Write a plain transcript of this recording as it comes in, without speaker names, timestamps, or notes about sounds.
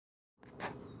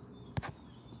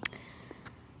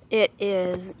It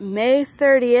is May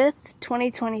 30th,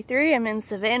 2023. I'm in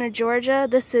Savannah, Georgia.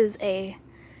 This is a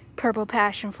purple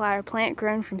passionflower plant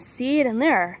grown from seed, and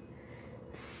there are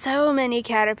so many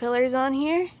caterpillars on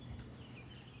here.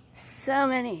 So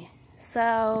many.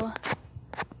 So,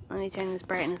 let me turn this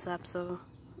brightness up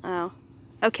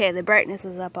okay, the brightness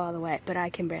is up all the way, but I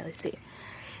can barely see.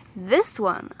 This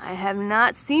one I have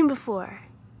not seen before.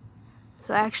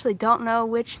 So I actually don't know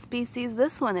which species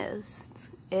this one is.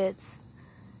 It's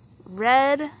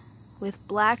red with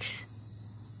black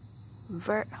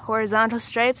horizontal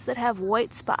stripes that have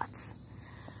white spots.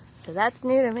 So that's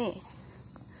new to me.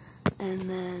 And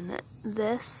then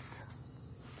this,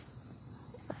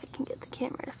 if I can get the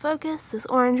camera to focus, this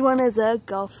orange one is a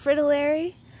Gulf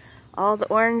fritillary. All the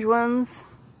orange ones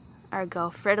are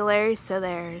Gulf fritillaries, so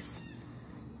there's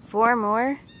 4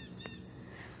 more.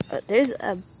 But there's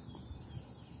a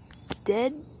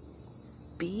dead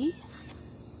bee.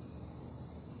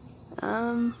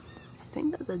 I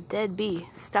think that's a dead bee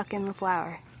stuck in the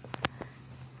flower.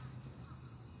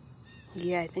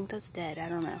 Yeah, I think that's dead. I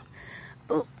don't know.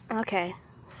 Oh, okay.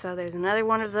 So there's another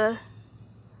one of the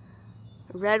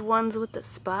red ones with the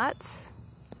spots.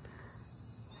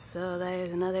 So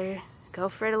there's another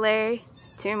Gulf fritillary,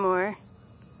 2 more,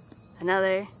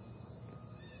 another,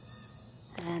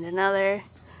 and another,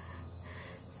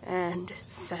 and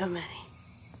so many.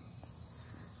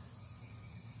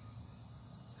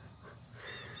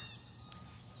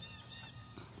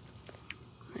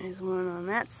 There's one on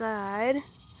that side,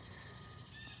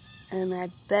 and I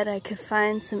bet I could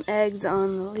find some eggs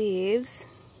on the leaves.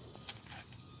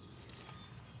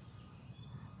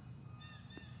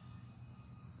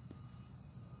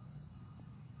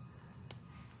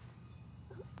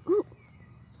 Ooh,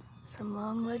 some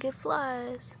long-legged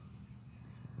flies.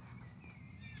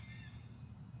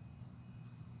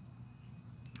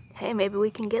 Hey, maybe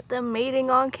we can get them mating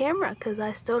on camera, because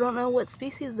I still don't know what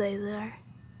species they are.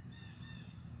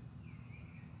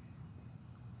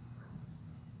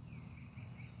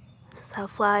 Is this how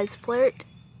flies flirt?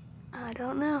 I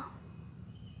don't know.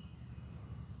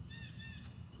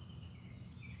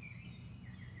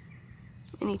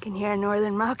 And you can hear a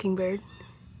northern mockingbird.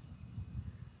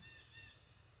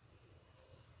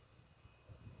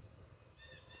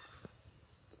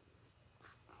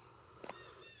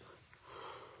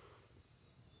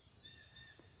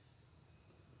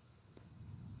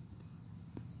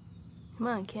 Come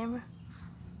on, camera.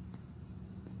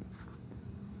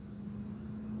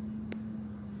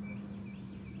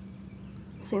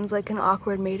 Seems like an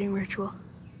awkward mating ritual.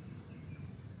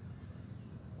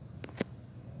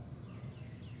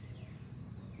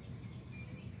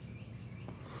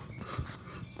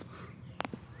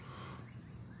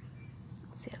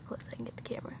 Let's see how close I can get the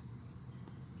camera.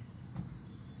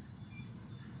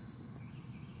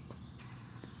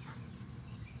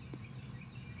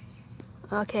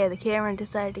 Okay, the camera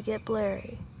decided to get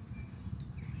blurry.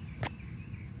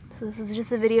 So this is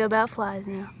just a video about flies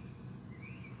now.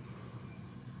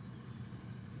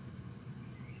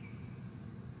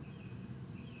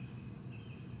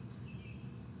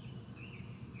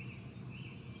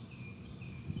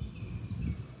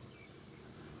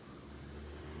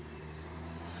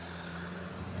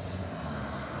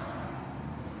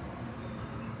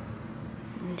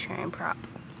 Let me try and prop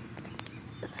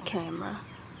the camera.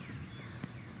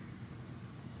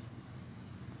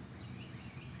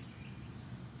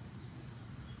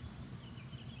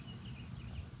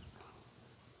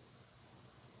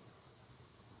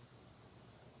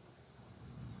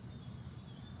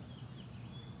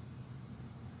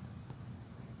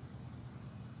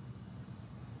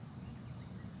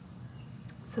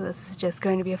 So this is just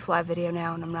going to be a fly video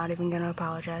now, and I'm not even going to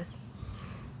apologize.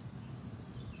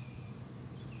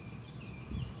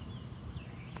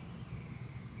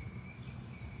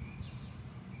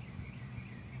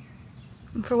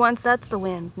 And for once, that's the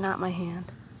wind, not my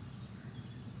hand.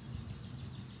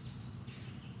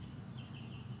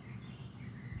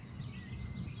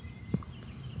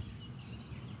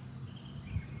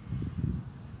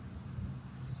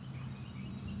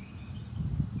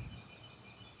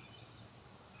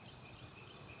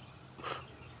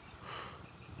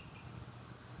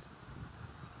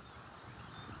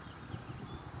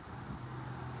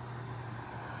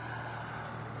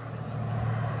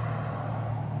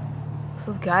 This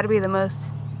has got to be the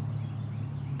most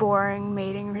boring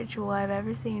mating ritual I've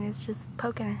ever seen. It's just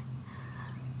poking her.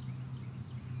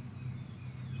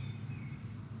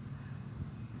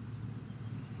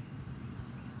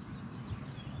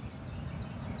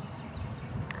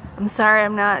 I'm sorry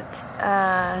I'm not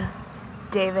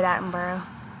David Attenborough.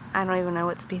 I don't even know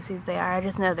what species they are. I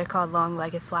just know they're called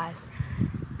long-legged flies.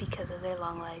 because of their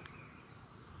long legs.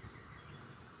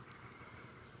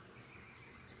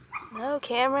 No,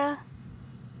 camera.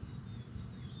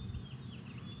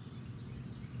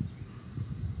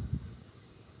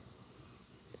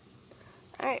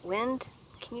 Alright, wind,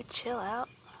 can you chill out?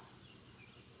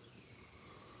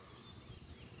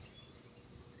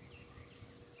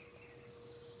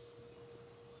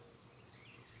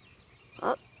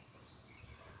 Oh,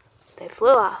 they flew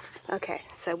off. Okay,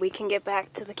 so we can get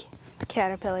back to the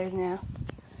caterpillars now.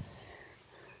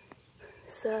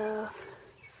 So,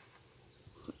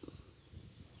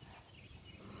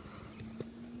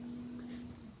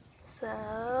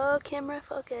 camera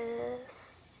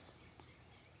focus.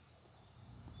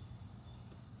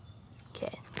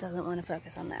 Okay, doesn't want to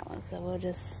focus on that one, so we'll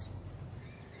just...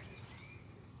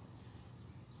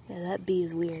 Yeah, that bee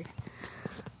is weird.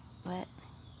 But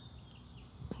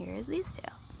here's these two.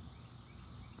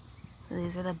 So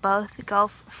these are the both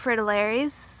Gulf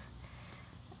fritillaries.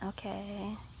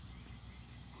 Okay.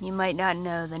 You might not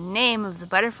know the name of the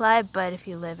butterfly, but if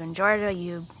you live in Georgia,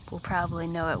 you will probably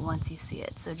know it once you see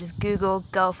it. So just Google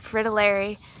Gulf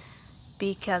fritillary,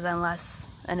 because unless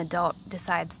an adult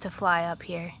decides to fly up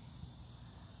here,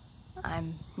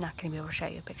 I'm not going to be able to show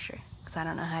you a picture, because I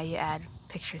don't know how you add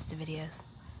pictures to videos.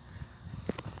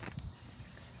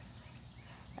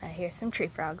 I hear some tree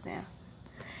frogs now.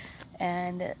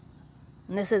 And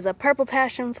this is a purple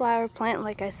passion flower plant,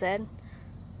 like I said.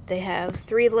 They have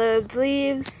 3-lobed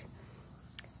leaves,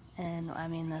 and I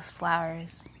mean, this flower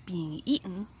is being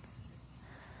eaten.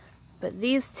 But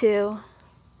these two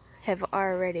have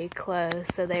already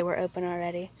closed, so they were open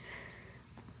already.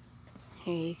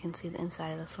 Here you can see the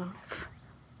inside of this one.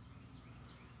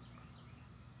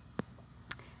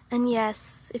 And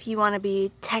yes, if you want to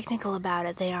be technical about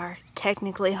it, they are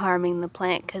technically harming the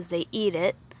plant because they eat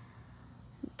it.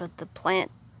 But the plant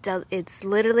it's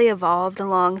literally evolved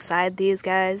alongside these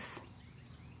guys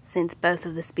since both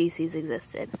of the species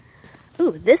existed.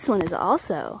 Ooh, this one is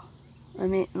also, I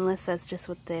mean, unless that's just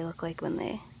what they look like when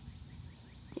they,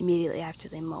 immediately after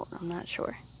they molt, I'm not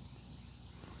sure.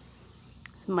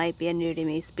 This might be a new to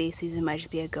me species, it might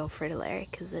just be a Gulf fritillary,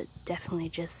 because it definitely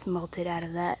just molted out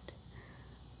of that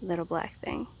little black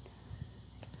thing.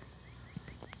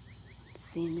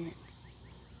 Let's zoom in,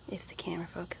 if the camera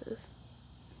focuses.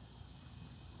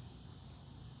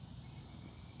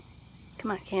 Come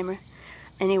on, camera.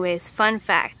 Anyways, fun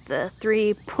fact, the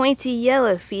 3 pointy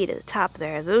yellow feet at the top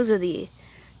there, those are the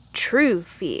true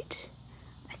feet.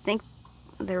 I think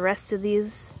the rest of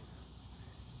these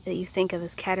that you think of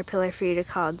as caterpillar feet are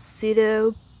called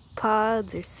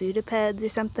pseudopods or pseudopeds or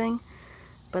something.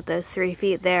 But those 3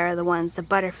 feet there are the ones the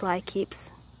butterfly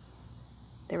keeps.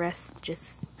 The rest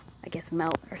just, I guess,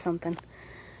 melt or something.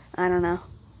 I don't know.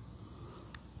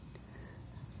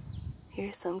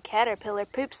 Here's some caterpillar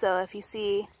poop, so if you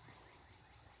see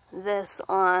this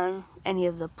on any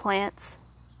of the plants,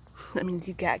 that means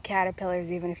you've got caterpillars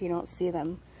even if you don't see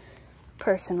them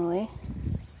personally.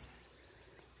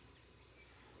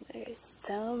 There's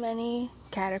so many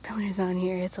caterpillars on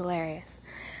here, it's hilarious.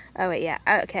 Oh wait, yeah,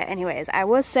 okay, anyways, I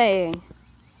was saying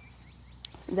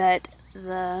that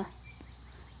the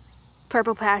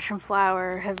purple passion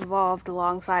flower have evolved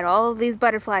alongside all of these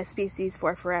butterfly species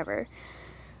for forever.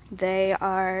 They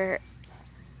are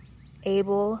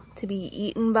able to be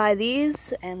eaten by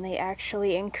these, and they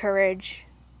actually encourage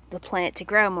the plant to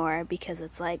grow more because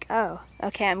it's like, oh,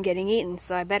 okay, I'm getting eaten,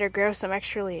 so I better grow some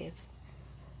extra leaves.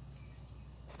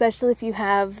 Especially if you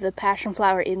have the passion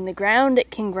flower in the ground,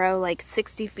 it can grow like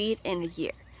 60 feet in a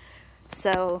year.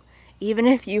 So even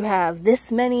if you have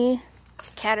this many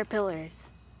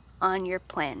caterpillars on your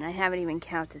plant, and I haven't even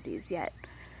counted these yet,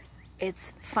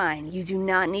 it's fine. You do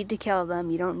not need to kill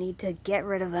them. You don't need to get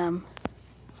rid of them.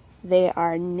 They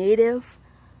are native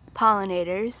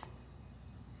pollinators.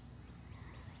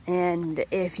 And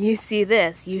if you see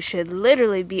this, you should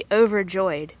literally be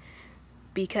overjoyed,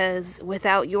 because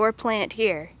without your plant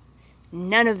here,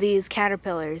 none of these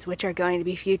caterpillars, which are going to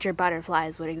be future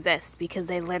butterflies, would exist, because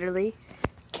they literally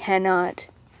cannot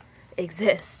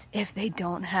exist if they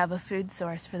don't have a food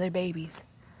source for their babies.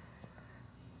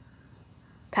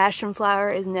 Passion flower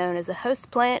is known as a host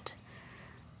plant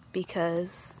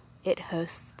because it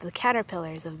hosts the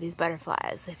caterpillars of these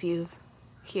butterflies. If you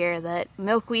hear that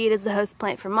milkweed is the host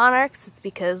plant for monarchs, it's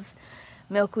because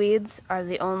milkweeds are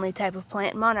the only type of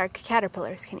plant monarch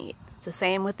caterpillars can eat. It's the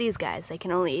same with these guys. They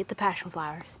can only eat the passion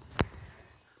flowers.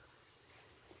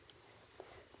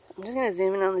 I'm just going to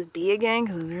zoom in on this bee again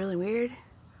because it's really weird.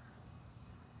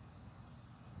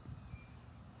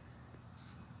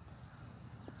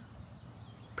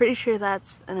 Pretty sure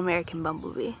that's an American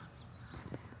bumblebee,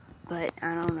 but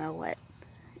I don't know what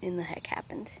in the heck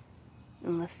happened.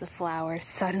 Unless the flower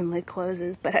suddenly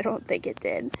closes, but I don't think it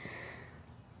did.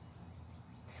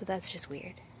 So that's just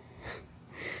weird.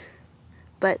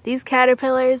 But these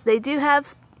caterpillars, they do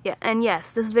have, yeah, and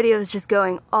yes, this video is just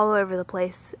going all over the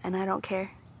place, and I don't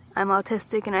care. I'm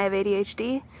autistic and I have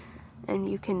ADHD, and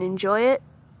you can enjoy it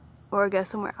or go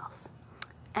somewhere else.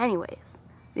 Anyways,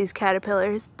 these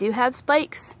caterpillars do have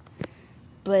spikes,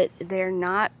 but they're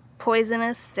not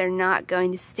poisonous. They're not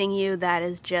going to sting you. That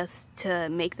is just to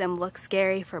make them look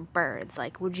scary for birds.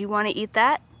 Like, would you want to eat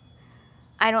that?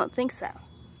 I don't think so.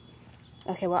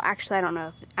 Okay, well, actually, I don't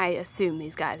know. I assume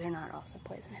these guys are not also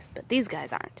poisonous, but these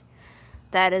guys aren't.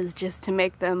 That is just to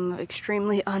make them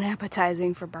extremely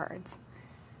unappetizing for birds.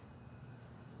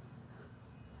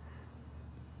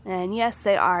 And yes,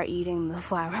 they are eating the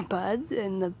flower buds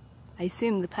and I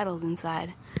assume the petals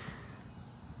inside.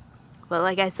 But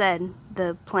like I said,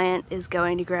 the plant is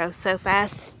going to grow so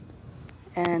fast,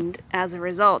 and as a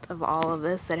result of all of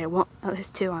this, that it won't, oh, there's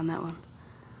two on that one.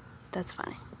 That's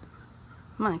funny.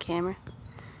 Come on, camera.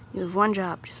 You have one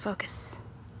job, just focus.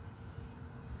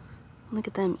 Look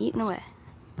at them eating away.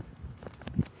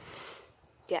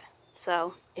 Yeah,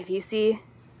 so if you see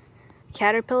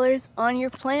caterpillars on your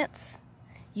plants,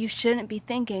 you shouldn't be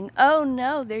thinking, oh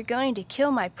no, they're going to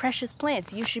kill my precious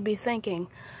plants. You should be thinking,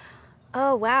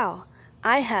 oh wow,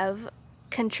 I have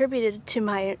contributed to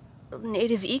my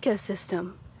native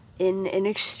ecosystem in an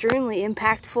extremely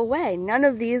impactful way. None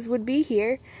of these would be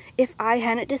here if I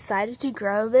hadn't decided to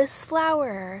grow this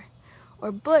flower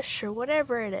or bush or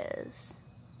whatever it is.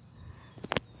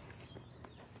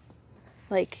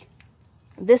 Like,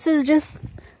 this is just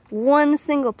one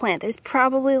single plant. There's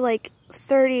probably like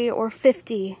 30 or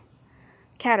 50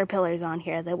 caterpillars on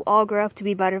here that will all grow up to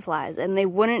be butterflies, and they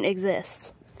wouldn't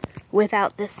exist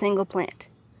without this single plant.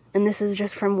 And this is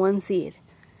just from one seed.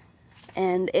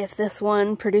 And if this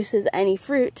one produces any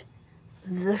fruit,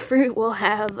 the fruit will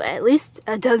have at least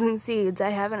a dozen seeds. I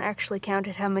haven't actually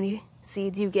counted how many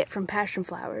seeds you get from passion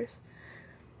flowers.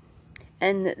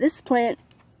 And this plant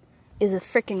is a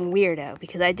freaking weirdo,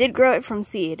 because I did grow it from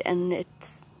seed, and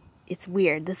it's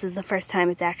weird. This is the first time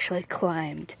it's actually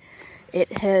climbed.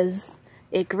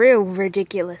 It grew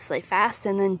ridiculously fast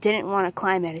and then didn't want to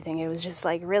climb anything. It was just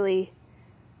like really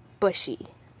bushy.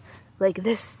 Like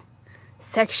this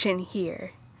section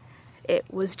here, it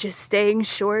was just staying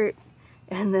short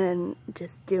and then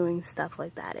just doing stuff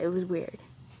like that. It was weird.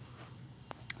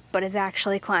 But it's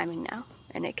actually climbing now,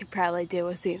 and it could probably do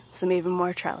with some even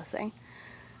more trellising.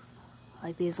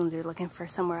 Like these ones are looking for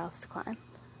somewhere else to climb.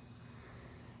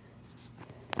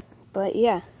 But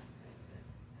yeah.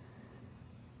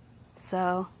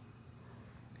 So,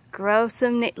 grow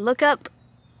some, look up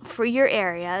for your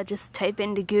area, just type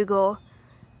into Google,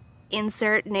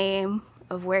 insert name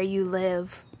of where you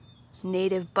live,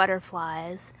 native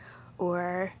butterflies,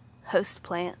 or host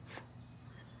plants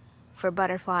for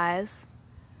butterflies,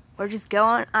 or just go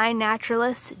on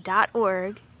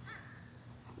inaturalist.org,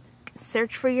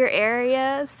 search for your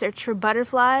area, search for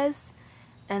butterflies,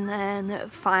 and then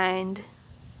find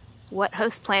what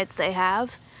host plants they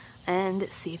have, and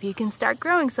see if you can start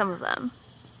growing some of them.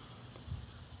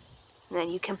 And then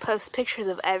you can post pictures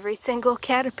of every single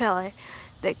caterpillar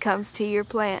that comes to your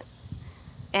plant,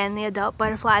 and the adult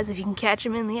butterflies if you can catch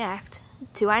them in the act,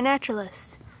 to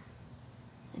iNaturalist.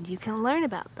 And you can learn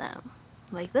about them.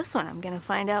 Like this one, I'm going to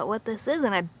find out what this is,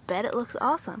 and I bet it looks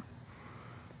awesome.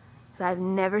 So I've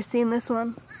never seen this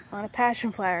one on a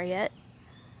passion flower yet.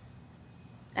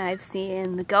 I've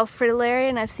seen the Gulf Fritillaria,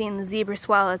 and I've seen the zebra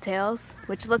swallowtails,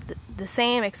 which look the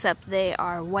same, except they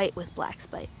are white with black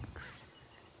spikes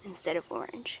instead of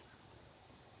orange.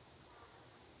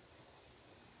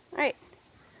 Alright,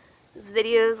 this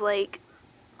video is like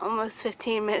almost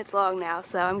 15 minutes long now,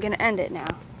 so I'm going to end it now.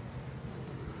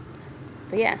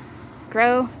 But yeah,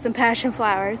 grow some passion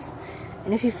flowers,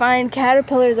 and if you find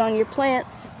caterpillars on your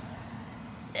plants,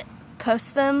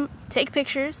 post them, take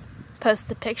pictures, post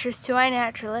the pictures to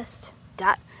iNaturalist,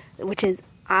 which is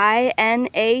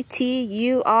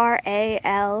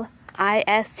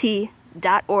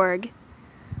inaturalist.org.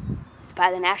 It's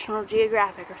by the National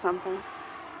Geographic or something.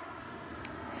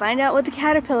 Find out what the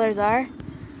caterpillars are,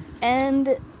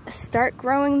 and start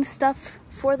growing the stuff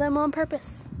for them on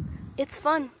purpose. It's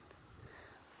fun.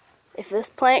 If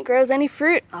this plant grows any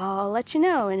fruit, I'll let you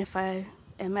know, and if I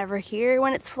am ever here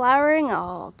when it's flowering,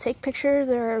 I'll take pictures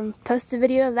or post a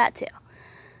video of that too.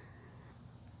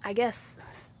 I guess,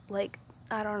 like,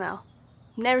 I don't know.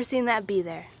 Never seen that bee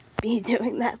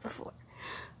doing that before.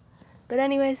 But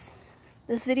anyways,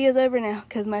 this video's over now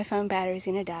because my phone battery's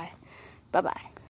gonna die. Bye-bye.